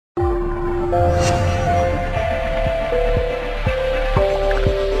Today,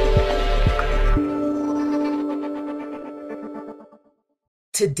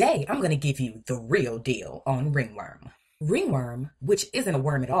 I'm going to give you the real deal on ringworm. Ringworm, which isn't a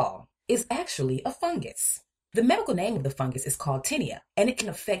worm at all, is actually a fungus. The medical name of the fungus is called tinea, and it can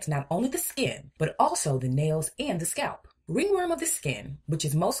affect not only the skin, but also the nails and the scalp. Ringworm of the skin, which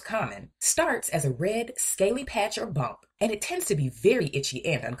is most common, starts as a red, scaly patch or bump, and it tends to be very itchy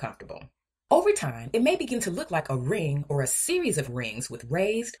and uncomfortable. Over time, it may begin to look like a ring or a series of rings with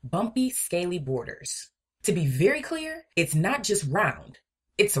raised, bumpy, scaly borders. To be very clear, it's not just round.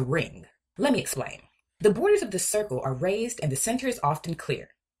 It's a ring. Let me explain. The borders of the circle are raised and the center is often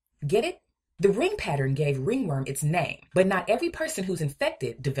clear. Get it? The ring pattern gave ringworm its name, but not every person who's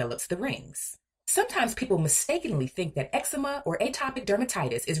infected develops the rings. Sometimes people mistakenly think that eczema or atopic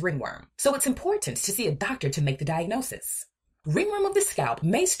dermatitis is ringworm, so it's important to see a doctor to make the diagnosis. Ringworm of the scalp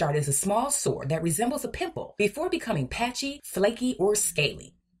may start as a small sore that resembles a pimple before becoming patchy, flaky, or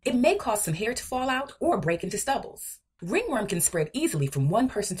scaly. It may cause some hair to fall out or break into stubbles. Ringworm can spread easily from one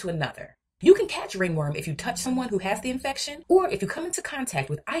person to another. You can catch ringworm if you touch someone who has the infection or if you come into contact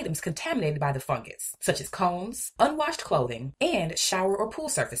with items contaminated by the fungus, such as cones, unwashed clothing, and shower or pool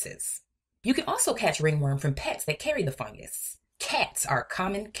surfaces. You can also catch ringworm from pets that carry the fungus. Cats are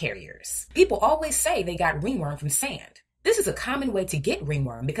common carriers. People always say they got ringworm from sand. This is a common way to get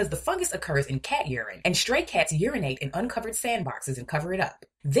ringworm because the fungus occurs in cat urine, and stray cats urinate in uncovered sandboxes and cover it up.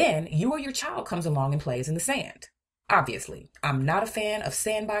 Then you or your child comes along and plays in the sand. Obviously, I'm not a fan of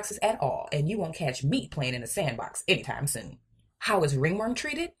sandboxes at all, and you won't catch me playing in a sandbox anytime soon. How is ringworm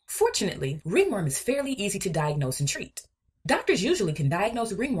treated? Fortunately, ringworm is fairly easy to diagnose and treat. Doctors usually can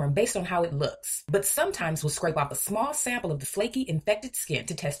diagnose ringworm based on how it looks, but sometimes will scrape off a small sample of the flaky, infected skin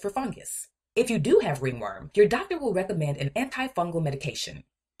to test for fungus. If you do have ringworm, your doctor will recommend an antifungal medication.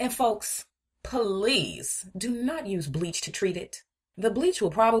 And folks, please do not use bleach to treat it. The bleach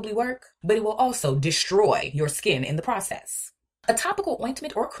will probably work, but it will also destroy your skin in the process. A topical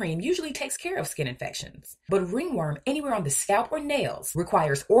ointment or cream usually takes care of skin infections, but ringworm anywhere on the scalp or nails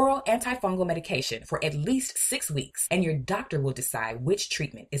requires oral antifungal medication for at least 6 weeks, and your doctor will decide which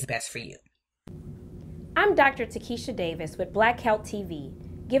treatment is best for you. I'm Dr. Takesha Davis with Black Health TV,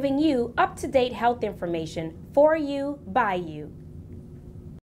 giving you up-to-date health information for you, by you.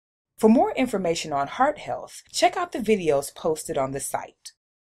 For more information on heart health, check out the videos posted on the site.